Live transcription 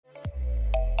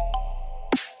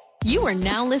You are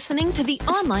now listening to the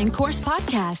Online Course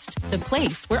Podcast, the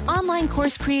place where online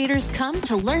course creators come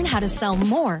to learn how to sell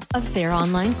more of their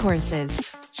online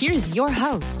courses. Here's your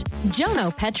host,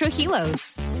 Jono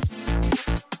Petrohilos.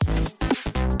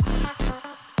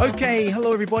 Okay,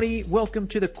 hello everybody. Welcome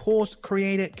to the Course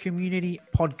Creator Community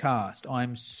Podcast.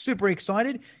 I'm super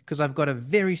excited because I've got a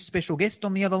very special guest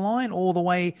on the other line, all the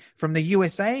way from the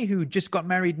USA, who just got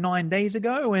married 9 days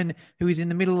ago and who is in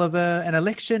the middle of an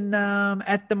election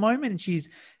at the moment. And she's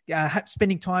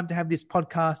spending time to have this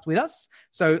podcast with us.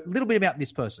 So a little bit about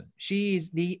this person. She is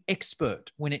the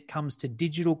expert when it comes to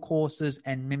digital courses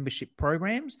and membership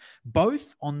programs,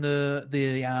 both on the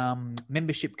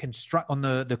membership on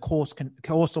the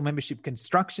course or membership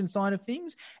construction side of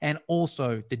things, and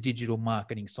also the digital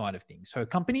marketing side of things. Her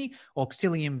company,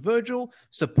 Auxilium Virtual,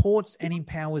 supports and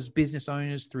empowers business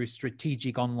owners through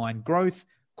strategic online growth,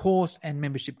 course and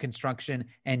membership construction,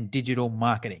 and digital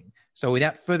marketing. So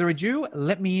without further ado,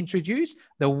 let me introduce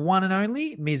the one and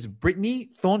only Ms. Brittany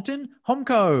Thornton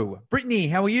Homko. Brittany,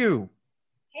 how are you?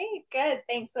 Hey, good.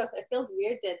 Thanks. So it feels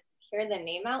weird to hear the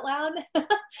name out loud,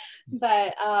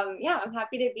 but yeah, I'm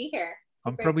happy to be here.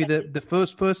 I'm probably the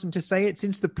first person to say it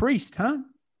since the priest, huh?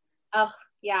 Oh,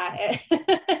 yeah.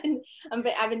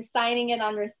 I've been signing it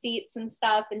on receipts and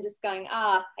stuff and just going,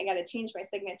 I got to change my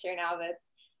signature now, but it's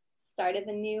start of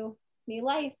a new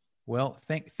life. Well,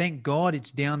 thank God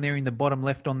it's down there in the bottom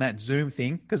left on that Zoom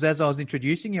thing, because as I was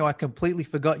introducing you, I completely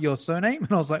forgot your surname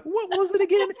and I was like, what was it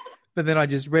again? But then I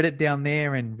just read it down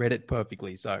there and read it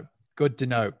perfectly. So good to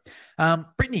know.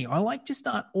 Brittany, I like to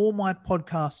start all my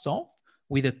podcasts off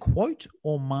with a quote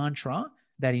or mantra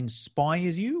that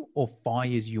inspires you or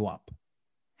fires you up.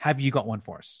 Have you got one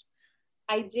for us?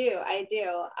 I do.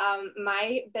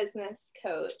 My business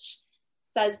coach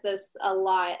says this a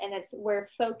lot, and it's where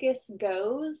focus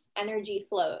goes, energy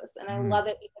flows. And I love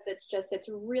it because it's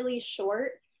really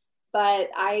short, but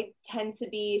I tend to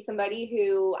be somebody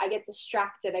who I get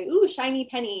distracted. Shiny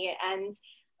penny.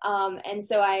 And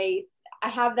so I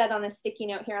have that on a sticky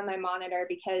note here on my monitor,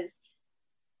 because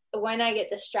when I get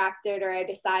distracted or I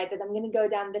decide that I'm going to go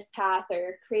down this path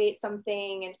or create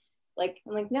something, and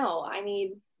I'm like, no, I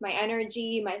need my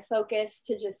energy, my focus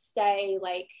to just stay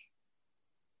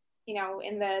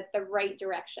in the right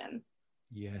direction.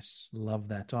 Yes, love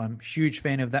that. I'm a huge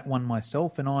fan of that one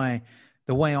myself. And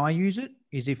the way I use it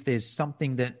is, if there's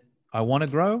something that I want to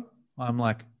grow, I'm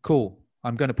like, cool,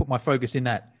 I'm going to put my focus in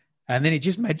that. And then it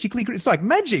just magically, it's like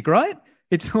magic, right?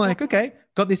 It's like, okay,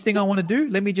 got this thing I want to do.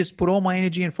 Let me just put all my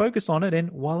energy and focus on it, and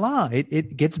voila,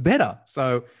 it gets better.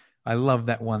 So I love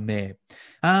that one there.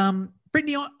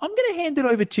 Brittany, I'm going to hand it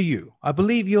over to you. I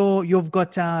believe you've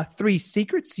got 3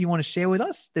 secrets you want to share with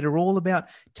us that are all about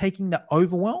taking the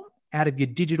overwhelm out of your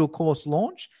digital course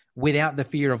launch without the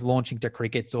fear of launching to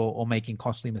crickets or making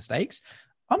costly mistakes.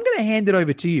 I'm going to hand it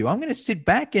over to you. I'm going to sit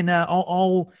back and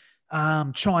I'll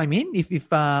chime in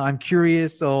if I'm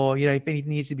curious or if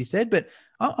anything needs to be said. But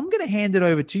I'm going to hand it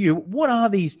over to you. What are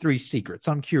these 3 secrets?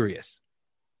 I'm curious.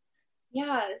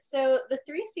 Yeah, so the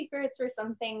 3 secrets were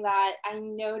something that I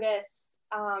noticed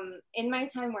in my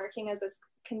time working as a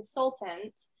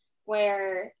consultant,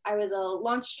 where I was a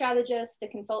launch strategist, a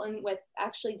consultant with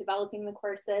actually developing the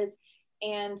courses,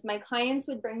 and my clients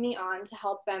would bring me on to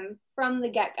help them from the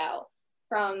get-go,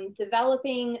 from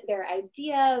developing their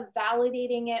idea,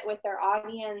 validating it with their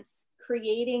audience,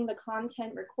 creating the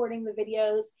content, recording the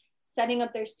videos, setting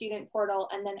up their student portal,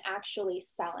 and then actually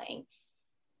selling.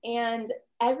 And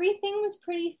everything was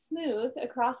pretty smooth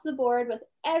across the board with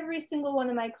every single one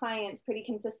of my clients pretty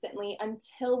consistently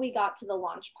until we got to the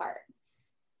launch part.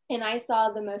 And I saw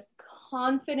the most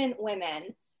confident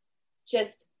women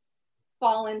just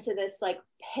fall into this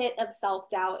pit of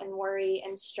self-doubt and worry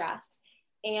and stress.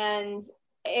 And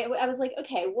I was like,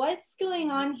 okay, what's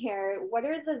going on here? What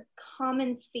are the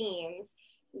common themes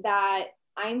that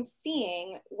I'm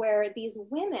seeing where these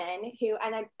women who,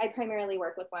 and I primarily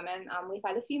work with women, we've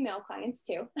had a few male clients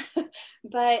too,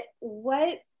 but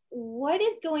what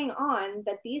is going on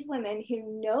that these women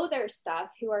who know their stuff,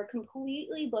 who are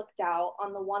completely booked out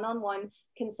on the one-on-one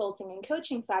consulting and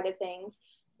coaching side of things,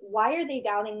 why are they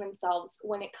doubting themselves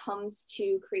when it comes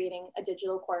to creating a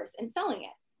digital course and selling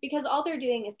it? Because all they're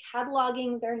doing is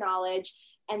cataloging their knowledge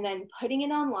and then putting it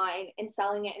online and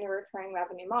selling it in a recurring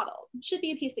revenue model. It should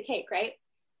be a piece of cake, right?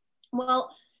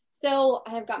 Well, so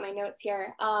I've got my notes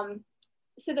here.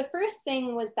 So the first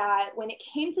thing was that when it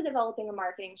came to developing a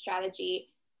marketing strategy,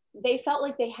 they felt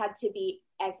like they had to be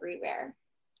everywhere.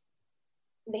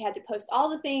 They had to post all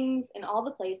the things in all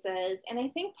the places. And I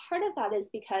think part of that is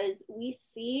because we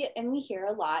see and we hear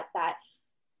a lot that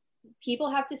people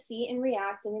have to see and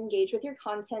react and engage with your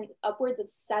content upwards of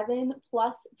 7+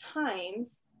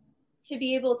 times to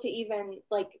be able to even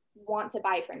like want to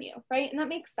buy from you, right? And that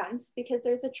makes sense because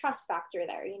there's a trust factor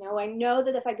there. You know, I know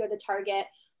that if I go to Target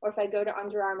or if I go to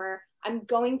Under Armour, I'm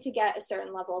going to get a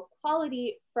certain level of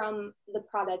quality from the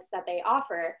products that they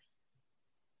offer.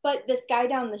 But this guy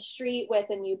down the street with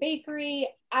a new bakery,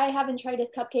 I haven't tried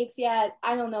his cupcakes yet.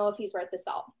 I don't know if he's worth the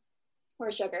salt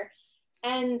or sugar.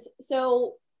 And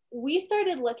so we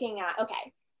started looking at,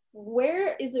 okay,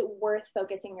 where is it worth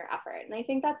focusing your effort? And I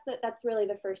think that's really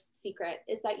the first secret,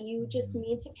 is that you just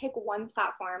need to pick one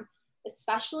platform,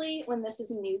 especially when this is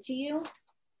new to you.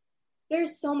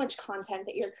 There's so much content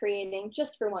that you're creating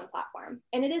just for one platform.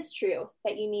 And it is true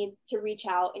that you need to reach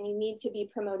out and you need to be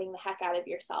promoting the heck out of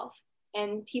yourself.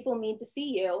 And people need to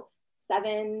see you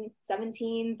 37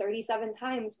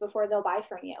 times before they'll buy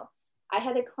from you. I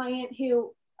had a client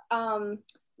who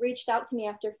reached out to me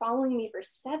after following me for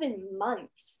 7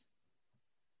 months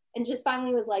and just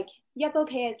finally was like, yep,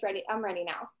 okay, it's ready. I'm ready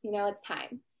now. You know, it's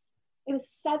time. It was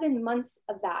 7 months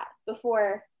of that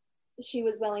before she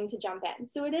was willing to jump in.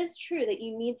 So it is true that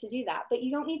you need to do that, but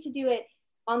you don't need to do it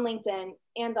on LinkedIn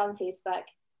and on Facebook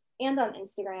and on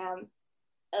Instagram.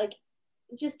 Like,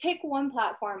 just pick one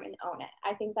platform and own it.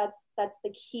 I think that's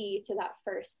the key to that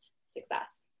first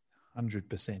success.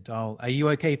 100%. Oh, are you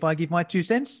okay if I give my 2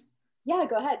 cents? Yeah,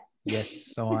 go ahead. Yes.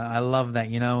 So I love that,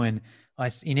 you know, and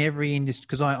in every industry,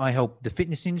 because I help the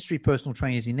fitness industry, personal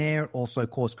trainers in there, also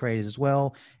course creators as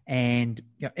well. And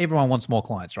you know, everyone wants more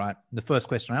clients, right? The first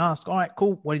question I ask, all right,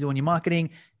 cool. What do you do in your marketing?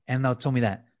 And they'll tell me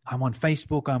that I'm on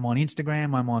Facebook, I'm on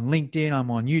Instagram, I'm on LinkedIn,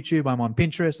 I'm on YouTube, I'm on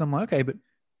Pinterest. I'm like, okay, but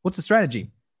what's the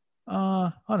strategy?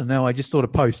 I don't know. I just sort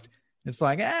of post. It's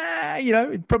like, you know,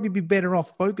 it'd probably be better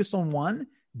off focus on one,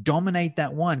 dominate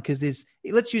that one. Because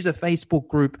let's use a Facebook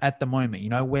group at the moment. You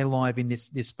know, we're live in this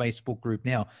Facebook group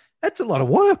now. That's a lot of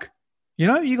work. You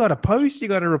know, you got to post, you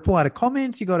got to reply to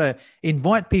comments, you got to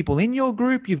invite people in your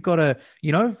group. You've got to,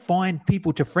 you know, find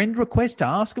people to friend request to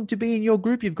ask them to be in your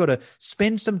group. You've got to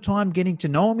spend some time getting to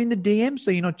know them in the DM.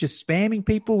 So you're not just spamming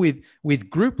people with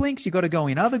group links. You got to go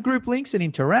in other group links and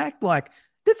interact. Like,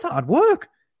 that's hard work.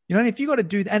 You know, and if you got to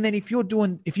do, and then if you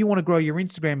want to grow your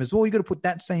Instagram as well, you got to put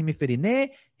that same effort in there.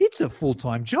 It's a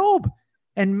full-time job.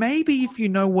 And maybe if you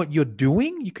know what you're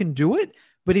doing, you can do it.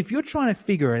 But if you're trying to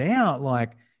figure it out,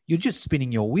 like, you're just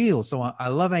spinning your wheels. So I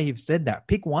love how you've said that.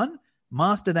 Pick one,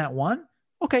 master that one.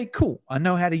 Okay, cool. I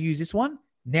know how to use this one.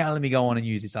 Now let me go on and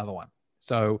use this other one.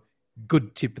 So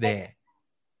good tip there.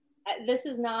 This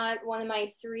is not one of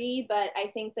my 3, but I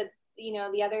think that, you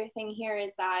know, the other thing here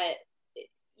is that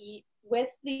with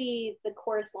the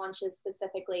course launches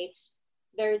specifically,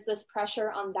 there's this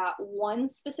pressure on that one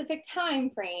specific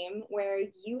time frame where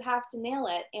you have to nail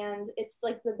it. And it's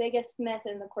like the biggest myth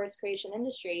in the course creation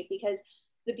industry, because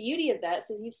the beauty of this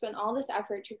is you've spent all this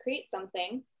effort to create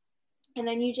something and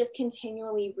then you just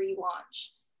continually relaunch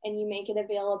and you make it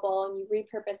available and you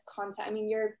repurpose content. I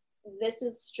mean, this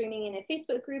is streaming in a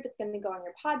Facebook group. It's going to go on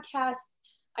your podcast.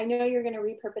 I know you're going to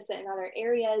repurpose it in other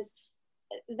areas.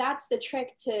 That's the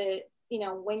trick to, you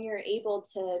know, when you're able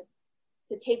to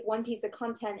take one piece of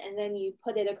content and then you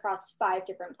put it across 5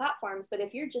 different platforms. But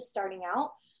if you're just starting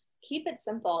out, keep it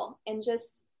simple and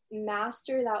just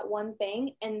master that one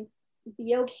thing and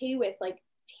be okay with like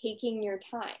taking your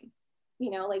time.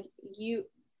 You know, like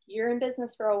you're in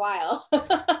business for a while,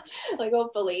 like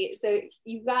hopefully. So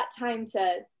you've got time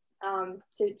to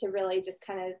really just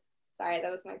kind of, sorry,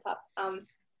 that was my pup.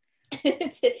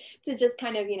 to just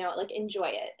kind of, you know, like enjoy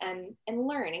it and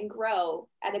learn and grow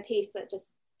at a pace that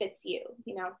just fits you,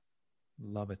 you know.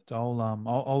 Love it.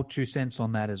 I'll 2 cents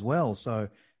on that as well. So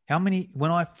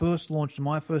when I first launched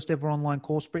my first ever online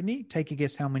course, Brittany, take a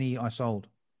guess how many I sold?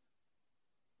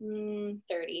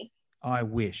 30. I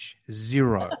wish.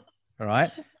 0. All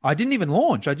right. I didn't even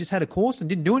launch. I just had a course and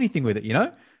didn't do anything with it, you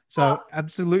know? So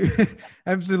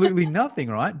absolutely nothing,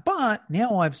 right? But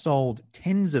now I've sold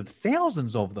tens of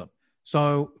thousands of them.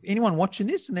 So anyone watching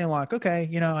this and they're like, okay,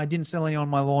 you know, I didn't sell any on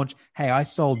my launch. Hey, I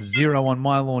sold 0 on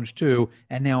my launch too.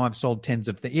 And now I've sold tens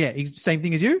of things. Yeah. Same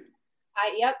thing as you?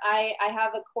 Yep. I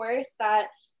have a course that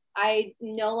I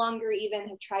no longer even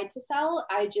have tried to sell.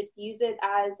 I just use it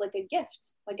as like a gift,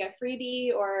 like a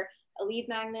freebie or a lead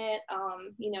magnet,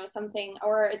 you know, something,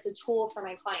 or it's a tool for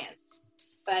my clients.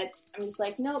 But I'm just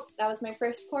like, nope, that was my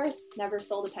first course, never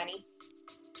sold a penny.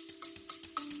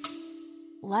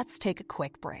 Let's take a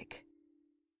quick break.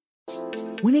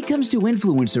 When it comes to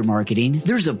influencer marketing,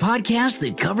 there's a podcast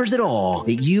that covers it all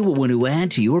that you will want to add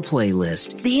to your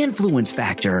playlist. The Influence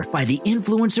Factor by the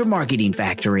Influencer Marketing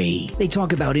Factory. They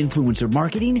talk about influencer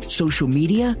marketing, social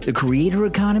media, the creator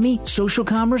economy, social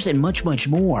commerce, and much, much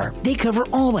more. They cover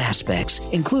all aspects,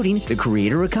 including the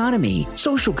creator economy,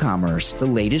 social commerce, the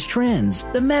latest trends,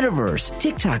 the metaverse,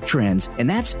 TikTok trends, and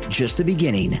that's just the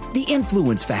beginning. The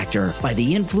Influence Factor by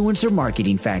the Influencer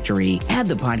Marketing Factory. Add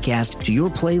the podcast to your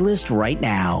playlist right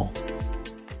now.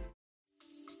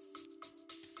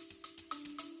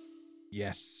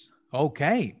 Yes.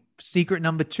 Okay. Secret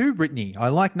number 2, Brittany. I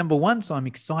like number 1, so I'm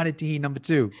excited to hear number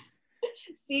 2.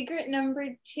 Secret number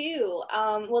 2.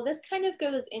 Well, this kind of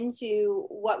goes into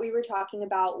what we were talking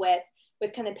about with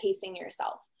kind of pacing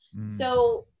yourself.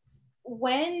 So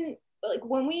when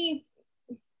we,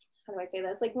 how do I say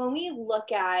this? Like when we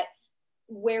look at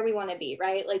where we want to be,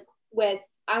 right? Like with,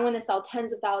 I want to sell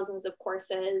tens of thousands of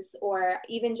courses, or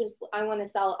even just I want to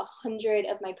sell 100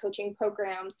 of my coaching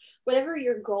programs. Whatever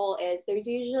your goal is, there's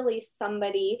usually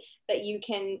somebody that you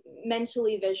can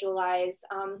mentally visualize.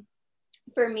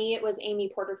 For me, it was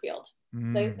Amy Porterfield,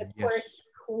 the course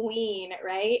queen,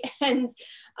 right? And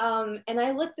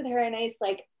I looked at her and I was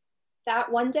like,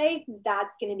 that one day,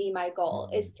 that's going to be my goal,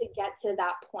 is to get to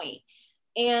that point.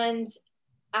 And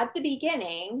at the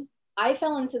beginning, I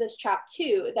fell into this trap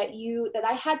too, that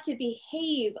I had to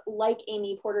behave like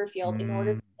Amy Porterfield in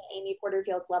order to get Amy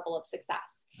Porterfield's level of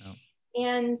success.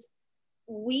 And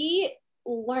we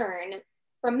learn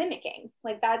from mimicking.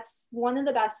 Like that's one of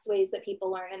the best ways that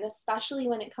people learn. And especially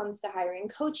when it comes to hiring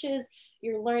coaches,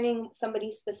 you're learning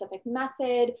somebody's specific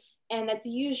method. And that's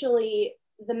usually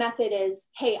the method is,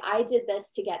 hey, I did this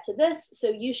to get to this, so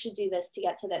you should do this to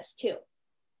get to this too.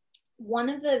 One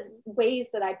of the ways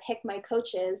that I pick my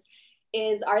coaches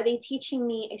is, are they teaching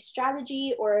me a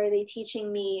strategy, or are they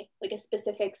teaching me like a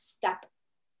specific step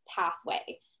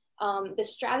pathway? The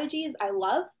strategies I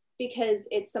love because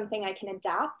it's something I can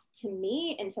adapt to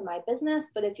me and to my business.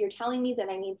 But if you're telling me that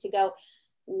I need to go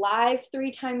live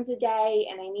 3 times a day,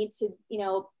 and I need to,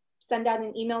 send out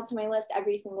an email to my list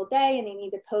every single day, and I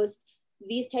need to post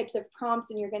these types of prompts,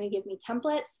 and you're going to give me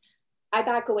templates, I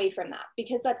back away from that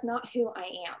because that's not who I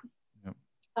am.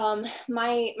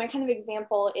 My kind of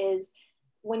example is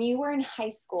when you were in high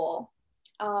school,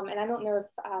 and I don't know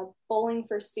if Bowling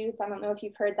for Soup, I don't know if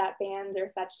you've heard that band or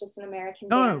if that's just an American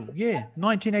band. No, yeah,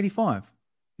 1985.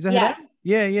 Is that yes. who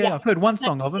that? Yeah. I've heard one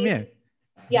song of them, yeah.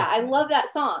 Yeah, I love that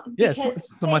song. Yeah,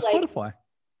 it's on my Spotify.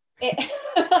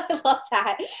 I love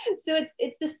that. So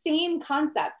it's the same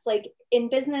concepts, like in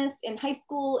business, in high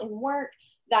school, in work,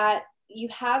 that you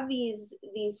have these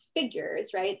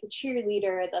figures, right? The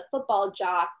cheerleader, the football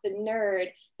jock, the nerd,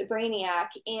 the brainiac.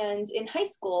 And in high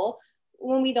school,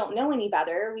 when we don't know any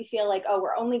better, we feel like, oh,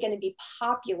 we're only going to be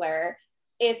popular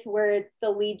if we're the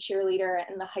lead cheerleader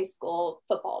and the high school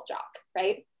football jock,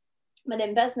 right? But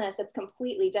in business, it's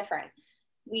completely different.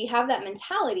 We have that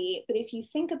mentality, but if you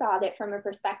think about it from a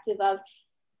perspective of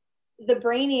the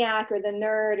brainiac or the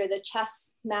nerd or the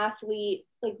chess mathlete,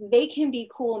 like they can be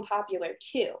cool and popular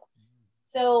too.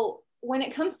 So when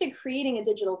it comes to creating a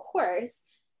digital course,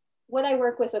 what I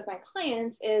work with my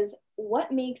clients is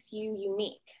what makes you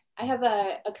unique. I have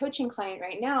a coaching client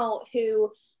right now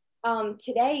who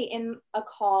today in a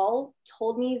call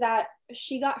told me that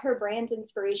she got her brand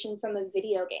inspiration from a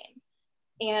video game.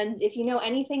 And if you know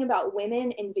anything about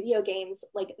women in video games,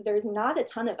 like there's not a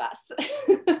ton of us,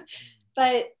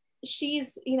 but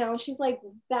she's like,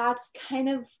 that's kind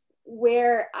of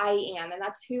where I am and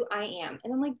that's who I am.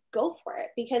 And I'm like, go for it.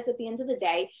 Because at the end of the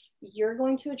day, you're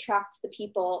going to attract the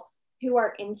people who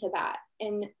are into that.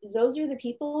 And those are the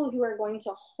people who are going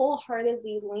to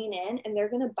wholeheartedly lean in, and they're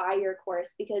going to buy your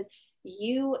course because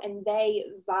you and they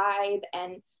vibe,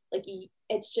 and like,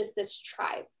 it's just this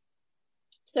tribe.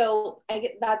 So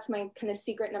that's my kind of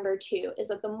secret number 2, is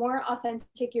that the more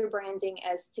authentic your branding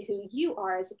is to who you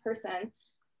are as a person,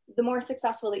 the more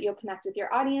successful that you'll connect with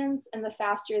your audience, and the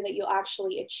faster that you'll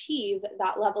actually achieve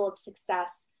that level of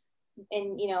success.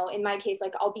 And, in my case,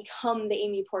 like I'll become the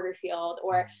Amy Porterfield,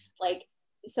 or like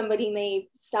somebody may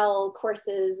sell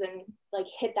courses and like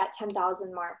hit that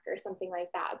 10,000 mark or something like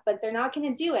that, but they're not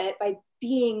going to do it by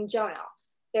being Jono.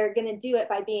 They're going to do it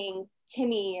by being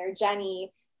Timmy or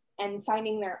Jenny and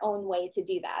finding their own way to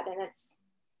do that. And it's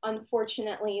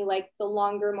unfortunately like the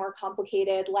longer, more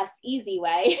complicated, less easy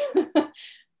way,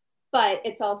 but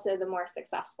it's also the more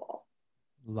successful.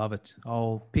 Love it.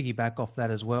 I'll piggyback off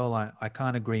that as well. I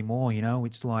can't agree more.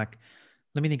 It's like,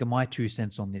 let me think of my 2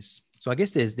 cents on this. So I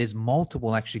guess there's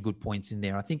multiple actually good points in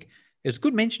there. I think it's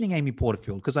good mentioning Amy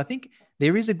Porterfield, because I think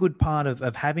there is a good part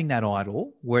of having that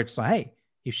idol where it's like, hey,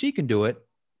 if she can do it,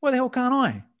 why the hell can't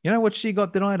I? You know, what she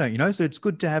got that I don't, you know? So it's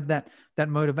good to have that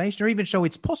motivation, or even show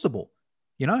it's possible.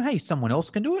 You know, hey, someone else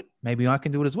can do it. Maybe I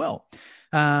can do it as well.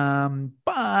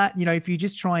 But, you know, if you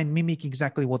just try and mimic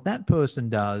exactly what that person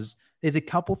does, there's a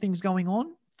couple things going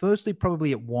on. Firstly,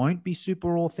 probably it won't be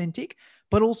super authentic,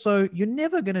 but also you're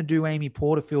never going to do Amy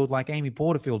Porterfield like Amy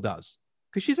Porterfield does,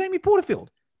 because she's Amy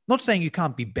Porterfield. Not saying you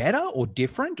can't be better or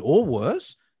different or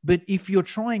worse, but if you're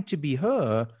trying to be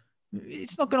her,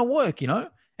 it's not going to work, you know?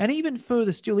 And even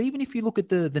further still, even if you look at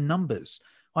the numbers,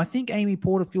 I think Amy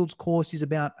Porterfield's course is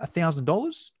about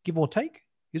 $1,000, give or take.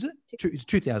 Is it? It's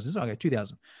 2,000. Okay,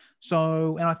 2,000.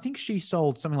 So, and I think she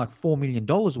sold something like $4 million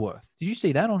worth. Did you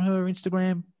see that on her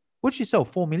Instagram? What did she sell?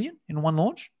 4 million in one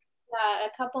launch? Yeah,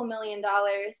 a couple $1 million.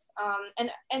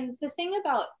 And the thing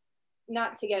about,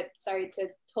 not to get, sorry to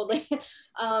totally,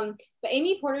 but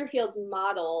Amy Porterfield's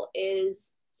model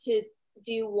is to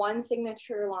do one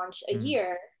signature launch a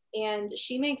year, and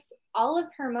she makes all of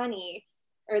her money,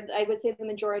 or I would say the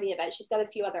majority of it. She's got a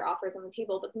few other offers on the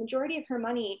table, but the majority of her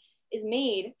money is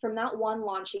made from that one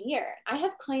launch a year. I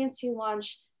have clients who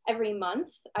launch every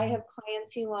month. I have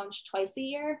clients who launch twice a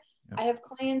year. Yep. I have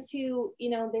clients who, you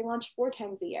know, they launch 4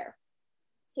 times a year.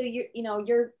 So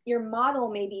your model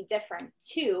may be different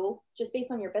too, just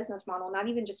based on your business model, not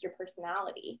even just your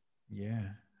personality. Yeah,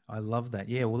 I love that.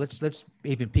 Yeah, well, let's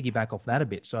even piggyback off that a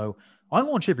bit. So I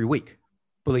launch every week,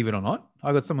 believe it or not.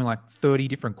 I got something like 30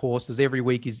 different courses. Every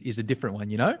week is a different one,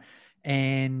 you know?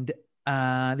 And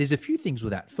there's a few things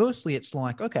with that. Firstly, it's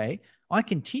like, okay, I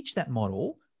can teach that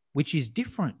model, which is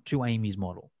different to Amy's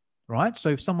model, right? So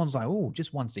if someone's like, oh,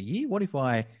 just once a year, what if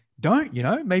I don't, you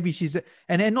know, maybe she's,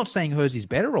 and not saying hers is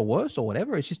better or worse or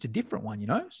whatever. It's just a different one, you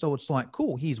know? So it's like,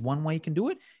 cool, here's one way you can do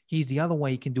it. Here's the other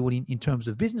way you can do it in terms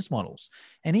of business models.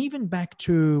 And even back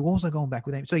to, what was I going back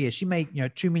with Amy? So yeah, she made, you know,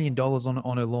 $2 million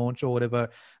on her launch or whatever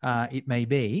it may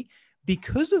be.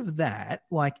 Because of that,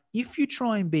 like if you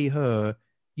try and be her,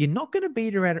 you're not going to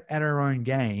beat her at her own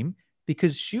game,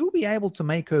 because she'll be able to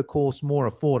make her course more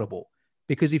affordable.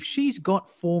 Because if she's got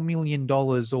 $4 million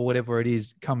or whatever it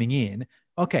is coming in,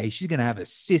 okay, she's going to have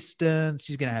assistants,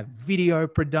 she's going to have video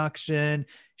production,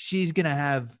 she's going to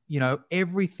have, you know,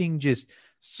 everything just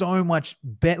so much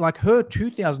better. Like her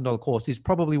 $2,000 course is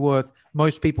probably worth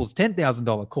most people's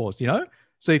 $10,000 course, you know?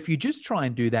 So if you just try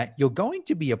and do that, you're going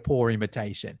to be a poor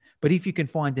imitation. But if you can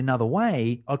find another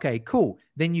way, okay, cool,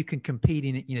 then you can compete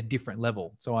in a different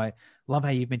level. So I love how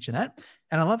you've mentioned that.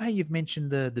 And I love how you've mentioned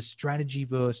the strategy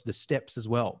versus the steps as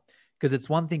well. Because it's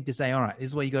one thing to say, all right, this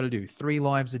is what you got to do, 3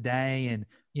 lives a day and,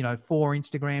 you know, 4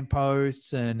 Instagram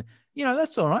posts. And, you know,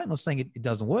 that's all right. I'm not saying it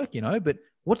doesn't work, you know, but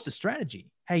what's the strategy?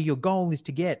 Hey, your goal is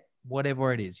to get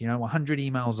whatever it is, you know, 100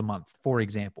 emails a month, for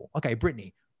example. Okay,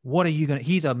 Brittany, what are you going to,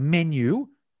 here's a menu.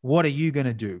 What are you going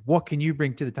to do? What can you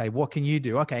bring to the table? What can you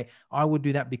do? Okay, I would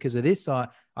do that because of this. I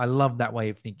love that way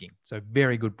of thinking. So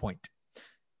very good point.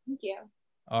 Thank you.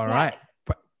 All right.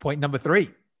 Point number 3.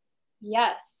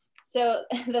 Yes. So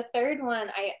the third one,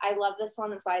 I love this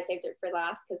one. That's why I saved it for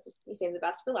last, because you save the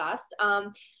best for last.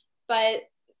 But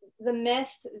the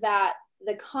myth that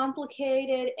the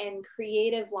complicated and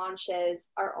creative launches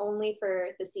are only for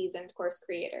the seasoned course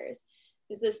creators.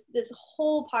 This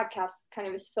whole podcast kind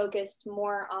of is focused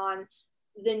more on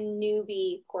the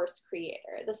newbie course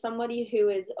creator, the somebody who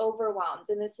is overwhelmed.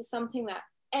 And this is something that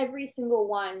every single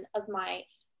one of my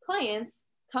clients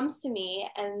comes to me,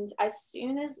 and as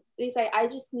soon as they say, I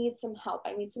just need some help,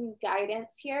 I need some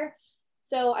guidance here.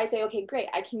 So I say, okay, great,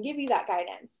 I can give you that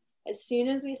guidance. As soon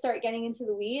as we start getting into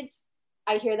the weeds,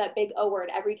 I hear that big O word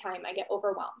every time. I get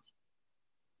overwhelmed.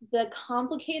 The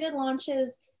complicated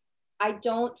launches, I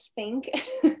don't think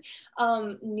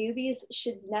newbies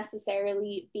should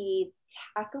necessarily be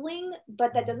tackling,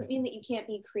 but that doesn't mean that you can't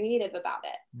be creative about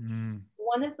it. Mm.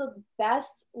 One of the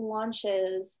best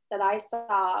launches that I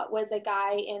saw was a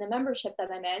guy in a membership that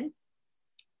I'm in.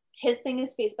 His thing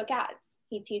is Facebook ads.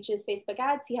 He teaches Facebook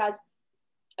ads. He has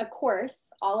a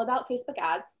course all about Facebook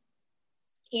ads,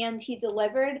 and he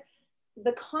delivered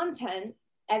the content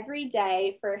every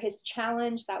day for his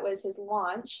challenge. That was his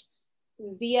launch,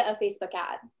 via a Facebook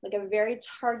ad, like a very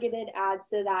targeted ad,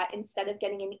 so that instead of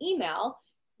getting an email,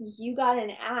 you got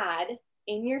an ad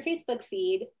in your Facebook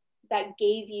feed that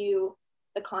gave you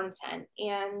the content.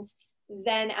 And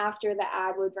then after the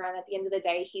ad would run, at the end of the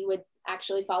day, he would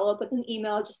actually follow up with an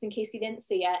email just in case he didn't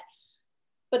see it.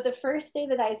 But the first day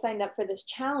that I signed up for this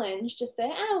challenge, just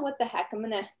said, what the heck, I'm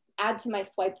going to add to my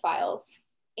swipe files.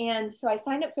 And so I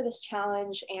signed up for this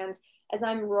challenge, and as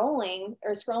I'm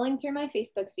scrolling through my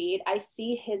Facebook feed, I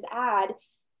see his ad,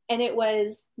 and it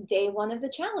was day 1 of the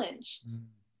challenge.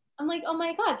 I'm like, oh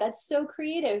my God, that's so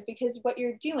creative, because what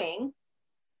you're doing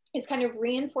is kind of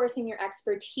reinforcing your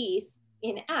expertise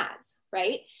in ads,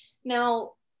 right?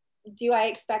 Now, do I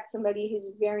expect somebody who's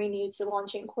very new to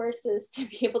launching courses to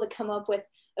be able to come up with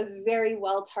a very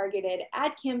well-targeted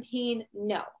ad campaign?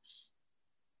 No.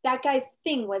 That guy's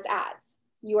thing was ads.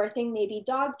 Your thing may be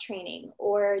dog training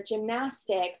or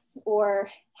gymnastics or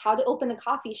how to open a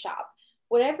coffee shop.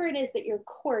 Whatever it is that your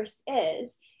course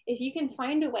is, if you can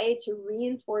find a way to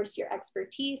reinforce your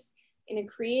expertise in a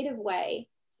creative way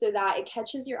so that it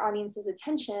catches your audience's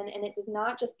attention and it does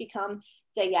not just become,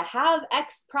 do you have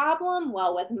X problem?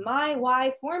 Well, with my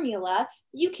Y formula,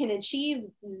 you can achieve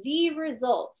Z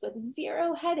results with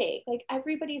zero headache. Like,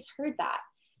 everybody's heard that.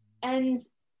 And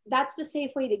that's the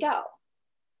safe way to go.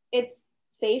 It's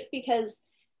safe because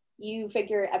you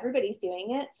figure everybody's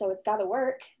doing it, so it's got to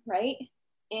work, right?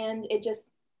 And it just,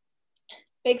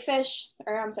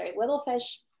 little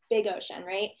fish, big ocean,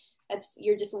 right?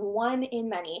 You're just one in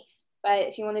many. But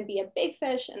if you want to be a big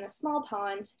fish in a small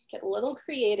pond, get a little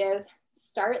creative,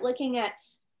 start looking at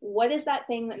what is that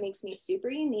thing that makes me super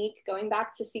unique? Going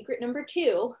back to secret number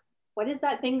 2, what is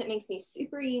that thing that makes me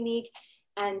super unique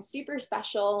and super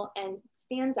special and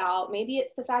stands out? Maybe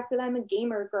it's the fact that I'm a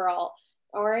gamer girl,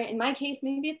 or in my case,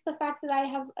 maybe it's the fact that I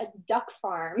have a duck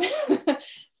farm,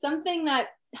 something that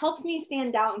helps me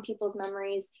stand out in people's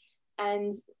memories.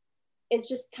 And it's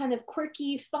just kind of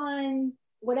quirky, fun,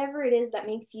 whatever it is that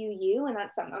makes you you. And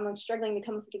that's something I'm struggling to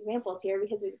come up with examples here,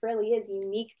 because it really is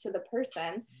unique to the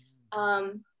person.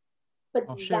 But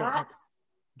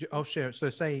I'll share. So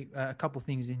say a couple of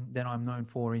things that I'm known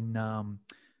for in,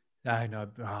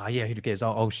 who cares?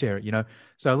 I'll share it,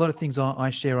 So a lot of things I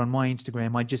share on my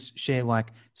Instagram, I just share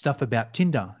like stuff about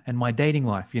Tinder and my dating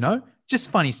life, just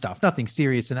funny stuff, nothing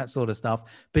serious and that sort of stuff,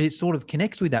 but it sort of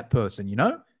connects with that person,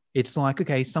 It's like,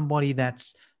 okay, somebody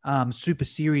that's super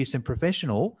serious and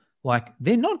professional, like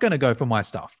they're not going to go for my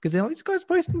stuff because they're like, this guy's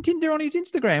posting Tinder on his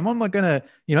Instagram. I'm not going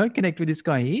to, connect with this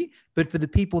guy here. But for the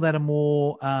people that are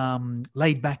more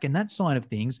laid back in that side of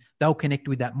things, they'll connect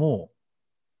with that more.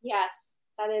 Yes,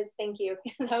 that is. Thank you.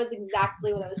 That was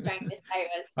exactly what I was trying to say.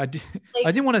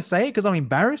 I didn't want to say it because I'm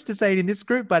embarrassed to say it in this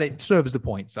group, but it serves the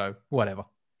point. So whatever.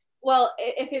 Well,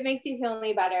 if it makes you feel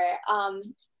any better,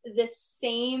 the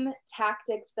same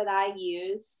tactics that I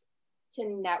use to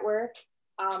network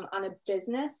on a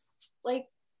business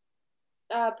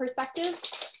perspective,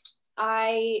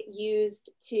 I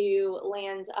used to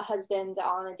land a husband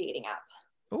on a dating app.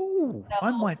 Oh, so,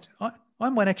 I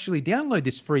might actually download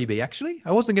this freebie. Actually,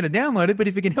 I wasn't going to download it, but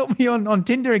if you can help me on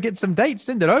Tinder and get some dates,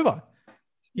 send it over.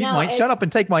 Shut up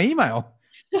and take my email.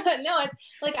 No, it's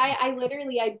like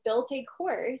I built a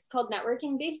course called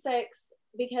Networking Basics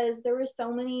because there were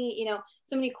so many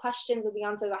questions at the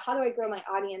onset about how do I grow my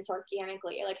audience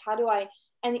organically? Like, how do I,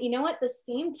 and you know what, the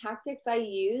same tactics I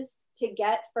used to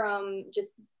get from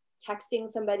just texting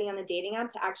somebody on a dating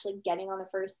app to actually getting on a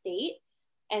first date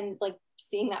and like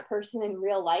seeing that person in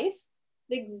real life,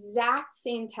 the exact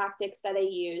same tactics that I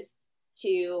use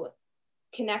to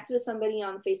connect with somebody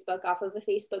on Facebook off of a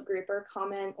Facebook group or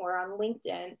comment or on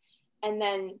LinkedIn, and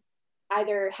then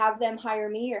either have them hire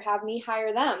me or have me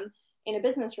hire them in a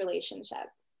business relationship,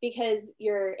 because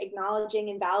you're acknowledging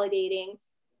and validating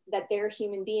that they're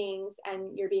human beings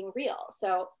and you're being real.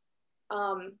 So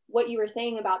what you were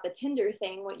saying about the Tinder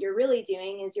thing, what you're really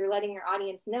doing is you're letting your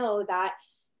audience know that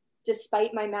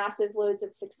despite my massive loads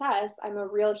of success, I'm a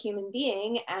real human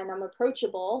being and I'm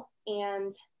approachable,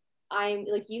 and I'm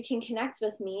like, you can connect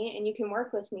with me and you can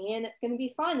work with me and it's going to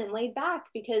be fun and laid back,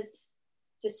 because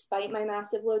despite my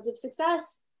massive loads of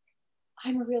success,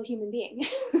 I'm a real human being.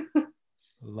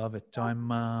 Love it.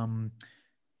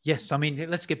 Yes, I mean,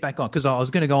 let's get back on, because I was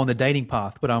going to go on the dating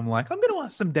path, but I'm like, I'm going to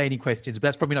ask some dating questions, but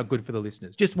that's probably not good for the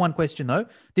listeners. Just one question though.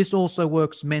 This also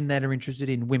works men that are interested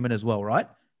in women as well, right?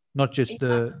 Not just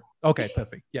okay,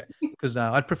 perfect. Yeah. Because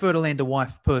I'd prefer to land a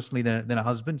wife personally than a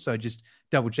husband. So just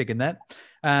double checking that.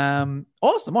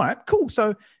 Awesome. All right, cool.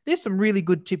 So there's some really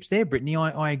good tips there, Brittany.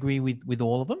 I agree with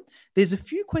all of them. There's a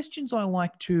few questions I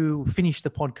like to finish the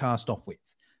podcast off with.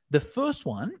 The first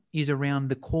one is around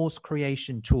the course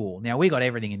creation tool. Now, we got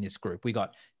everything in this group. We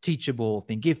got Teachable,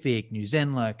 Thinkific, New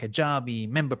Zenler,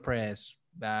 Kajabi, MemberPress,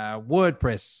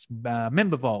 WordPress,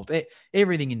 MemberVault,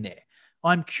 everything in there.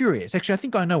 I'm curious. Actually, I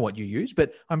think I know what you use,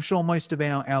 but I'm sure most of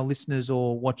our listeners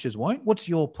or watchers won't. What's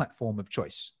your platform of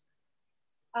choice?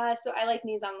 So I like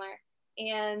New Zenler,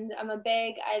 and I'm a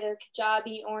big either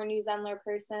Kajabi or New Zenler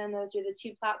person. Those are the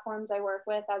two platforms I work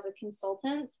with as a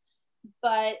consultant.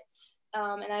 But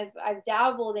and I've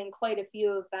dabbled in quite a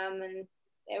few of them, and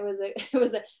it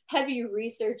was a heavy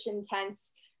research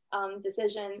intense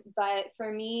decision. But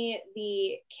for me,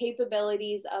 the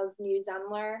capabilities of New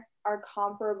Zenler are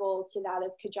comparable to that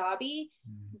of Kajabi,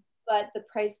 but the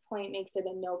price point makes it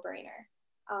a no-brainer.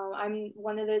 I'm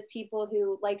one of those people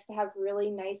who likes to have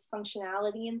really nice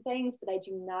functionality in things, but I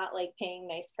do not like paying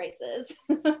nice prices.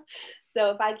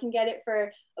 So if I can get it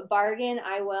for a bargain,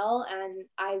 I will. And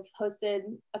I've hosted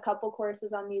a couple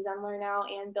courses on New Zenler now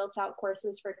and built out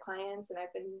courses for clients. And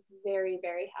I've been very,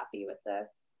 very happy with the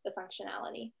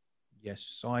functionality.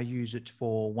 Yes, I use it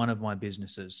for one of my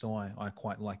businesses, so I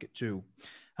quite like it too.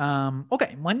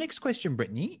 Okay, my next question,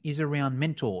 Brittany, is around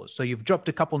mentors. So you've dropped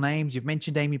a couple names. You've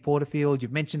mentioned Amy Porterfield.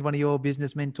 You've mentioned one of your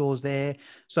business mentors there.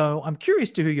 So I'm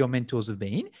curious to who your mentors have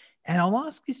been. And I'll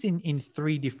ask this in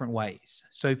three different ways.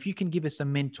 So if you can give us a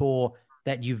mentor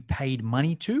that you've paid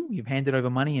money to, you've handed over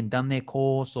money and done their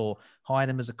course or hired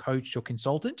them as a coach or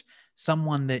consultant,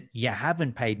 someone that you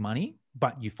haven't paid money,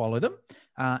 but you follow them,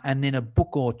 and then a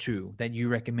book or two that you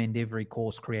recommend every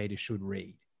course creator should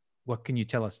read. What can you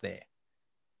tell us there?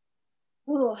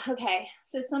 Oh, okay.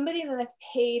 So somebody that I've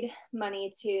paid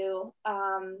money to,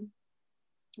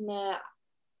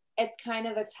 it's kind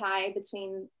of a tie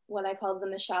between what I call the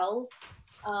Michelles.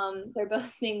 They're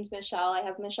both named Michelle. I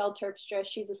have Michelle Terpstra.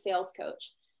 She's a sales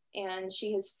coach, and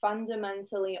she has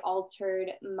fundamentally altered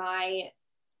my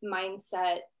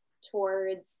mindset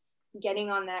towards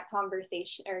getting on that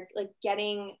conversation, or like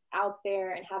getting out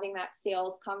there and having that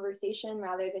sales conversation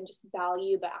rather than just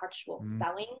value, but actual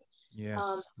selling. Yes,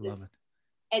 love it.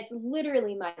 It's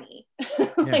literally money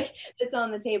like it's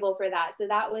on the table for that. So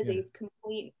that was a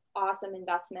complete awesome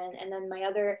investment. And then my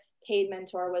other paid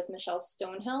mentor was Michelle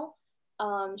Stonehill.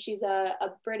 She's a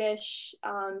British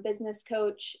business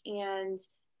coach, and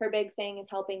her big thing is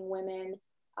helping women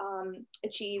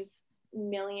achieve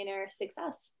millionaire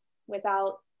success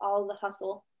without all the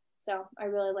hustle. So I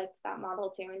really liked that model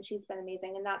too, and she's been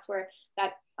amazing. And that's where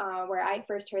I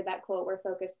first heard that quote, "Where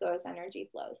focus goes, energy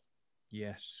flows."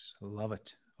 Yes, love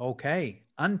it. Okay,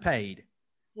 unpaid.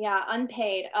 Yeah,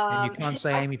 unpaid. And you can't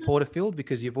say Amy Porterfield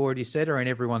because you've already said her and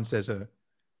everyone says her.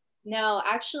 No,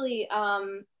 actually,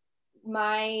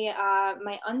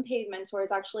 my unpaid mentor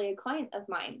is actually a client of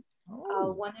mine.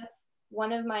 Oh.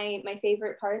 One of my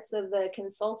favorite parts of the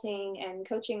consulting and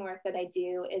coaching work that I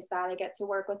do is that I get to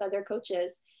work with other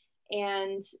coaches.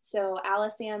 And so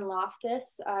Alice-Ann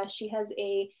Loftus, she has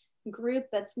a group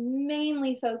that's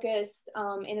mainly focused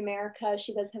in America.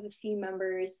 She does have a few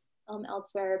members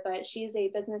elsewhere, but she's a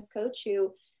business coach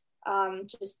who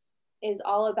just is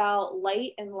all about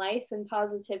light and life and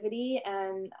positivity.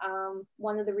 And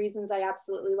one of the reasons I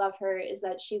absolutely love her is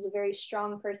that she's a very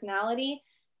strong personality,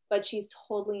 but she's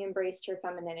totally embraced her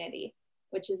femininity,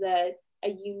 which is a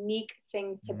unique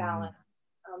thing to balance,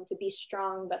 to be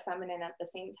strong but feminine at the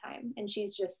same time. And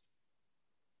she's just,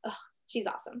 she's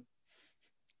awesome.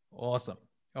 Awesome.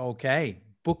 Okay.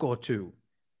 Book or two.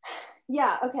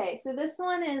 Yeah. Okay. So this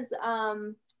one is,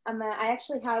 I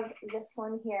actually have this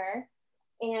one here,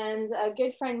 and a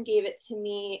good friend gave it to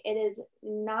me. It is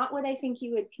not what I think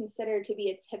you would consider to be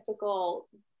a typical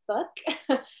book,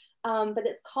 but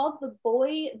it's called The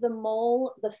Boy, the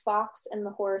Mole, the Fox, and the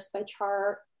Horse by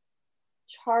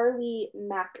Charlie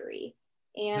Mackery.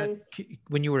 And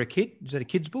when you were a kid, is that a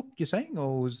kid's book you're saying,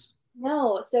 or was...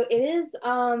 No. So it is,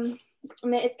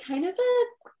 it's kind of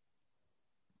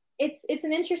it's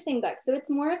an interesting book. So it's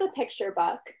more of a picture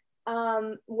book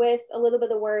with a little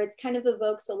bit of words, kind of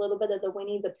evokes a little bit of the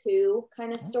Winnie the Pooh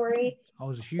kind of story. I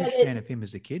was a huge fan of him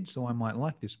as a kid, so I might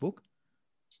like this book.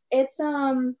 It's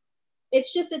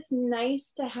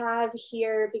nice to have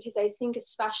here, because I think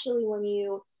especially when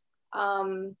you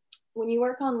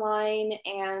work online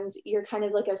and you're kind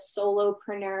of like a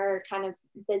solopreneur kind of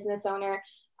business owner,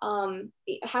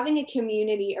 having a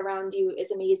community around you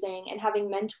is amazing, and having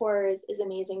mentors is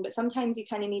amazing, but sometimes you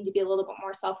kind of need to be a little bit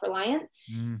more self-reliant.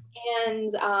 And,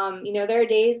 there are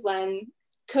days when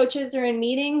coaches are in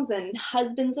meetings and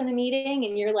husbands in a meeting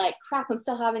and you're like, crap, I'm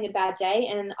still having a bad day.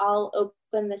 And I'll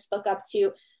open this book up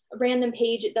to a random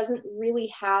page. It doesn't really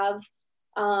have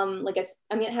it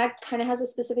kind of has a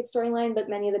specific storyline, but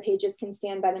many of the pages can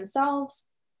stand by themselves.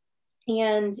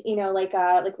 And, like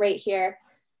right here,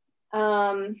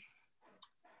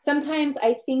 sometimes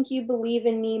I think you believe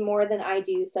in me more than I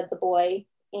do, said the boy.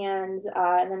 And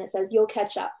then it says, you'll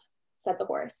catch up, said the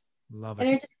horse. Love it.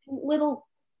 And there's just little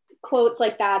quotes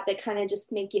like that kind of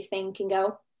just make you think and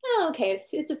go, oh, okay,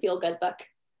 it's a feel-good book.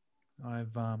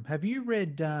 Have you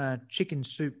read Chicken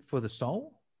Soup for the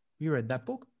Soul? You read that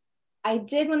book? I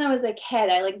did when I was a kid.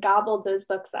 I gobbled those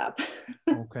books up.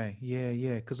 Okay.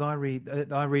 Yeah. Because I read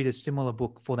a similar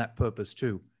book for that purpose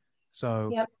too. So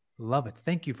yep. Love it.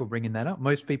 Thank you for bringing that up.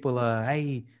 Most people are,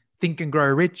 hey, Think and Grow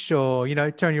Rich or,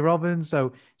 Tony Robbins.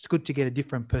 So it's good to get a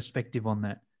different perspective on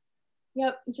that.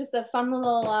 Yep. Just a fun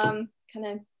little kind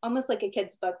of almost like a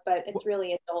kid's book, but it's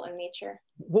really adult in nature.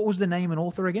 What was the name and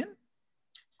author again?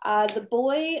 The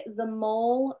Boy, the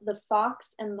Mole, the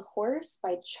Fox, and the Horse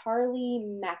by Charlie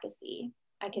Mackesy.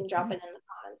 I can drop it in the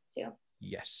comments too.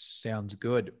 Yes, sounds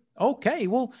good. Okay,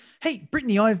 well, hey,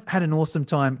 Brittany, I've had an awesome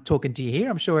time talking to you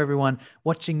here. I'm sure everyone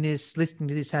watching this, listening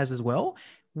to this has as well.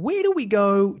 Where do we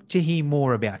go to hear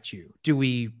more about you? Do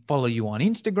we follow you on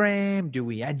Instagram? Do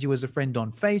we add you as a friend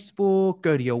on Facebook?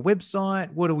 Go to your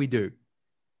website? What do we do?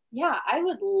 Yeah, I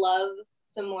would love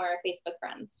some more Facebook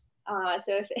friends.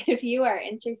 So if you are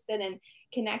interested in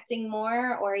connecting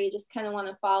more, or you just kind of want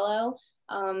to follow,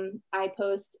 I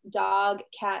post dog,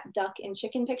 cat, duck, and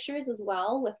chicken pictures as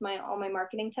well with all my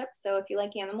marketing tips. So if you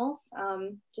like animals,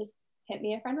 just hit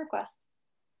me a friend request.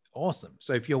 Awesome.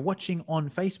 So if you're watching on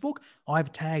Facebook,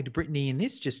 I've tagged Brittany in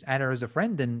this, just add her as a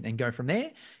friend and go from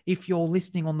there. If you're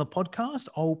listening on the podcast,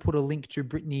 I'll put a link to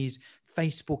Brittany's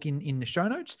Facebook in the show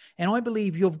notes. And I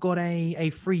believe you've got a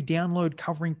free download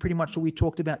covering pretty much what we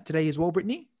talked about today as well,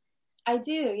 Brittany? I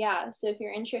do, yeah. So if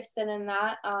you're interested in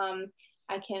that,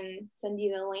 I can send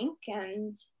you the link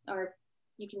or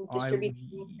you can distribute.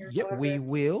 Yep, we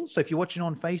will. So if you're watching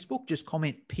on Facebook, just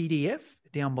comment PDF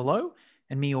down below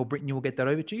and me or Brittany will get that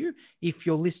over to you. If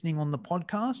you're listening on the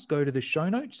podcast, go to the show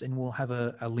notes and we'll have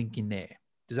a link in there.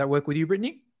 Does that work with you,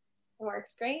 Brittany? It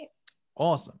works great.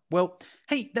 Awesome. Well,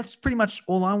 hey, that's pretty much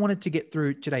all I wanted to get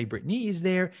through today, Brittany. Is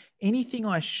there anything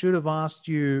I should have asked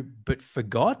you but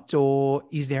forgot, or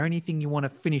is there anything you want to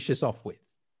finish us off with?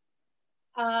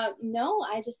 No,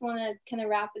 I just want to kind of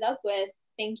wrap it up with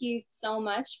thank you so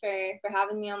much for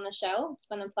having me on the show. It's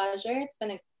been a pleasure. It's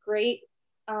been a great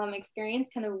experience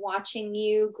kind of watching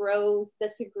you grow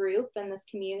this group and this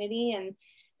community and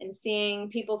seeing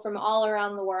people from all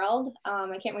around the world.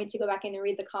 I can't wait to go back in and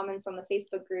read the comments on the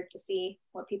Facebook group to see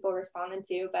what people responded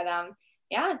to. But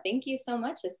yeah, thank you so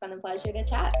much. It's been a pleasure to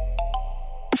chat.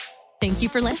 Thank you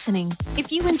for listening.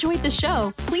 If you enjoyed the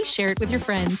show, please share it with your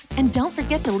friends. And don't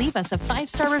forget to leave us a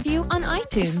 5-star review on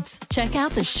iTunes. Check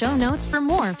out the show notes for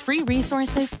more free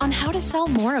resources on how to sell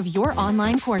more of your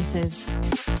online courses.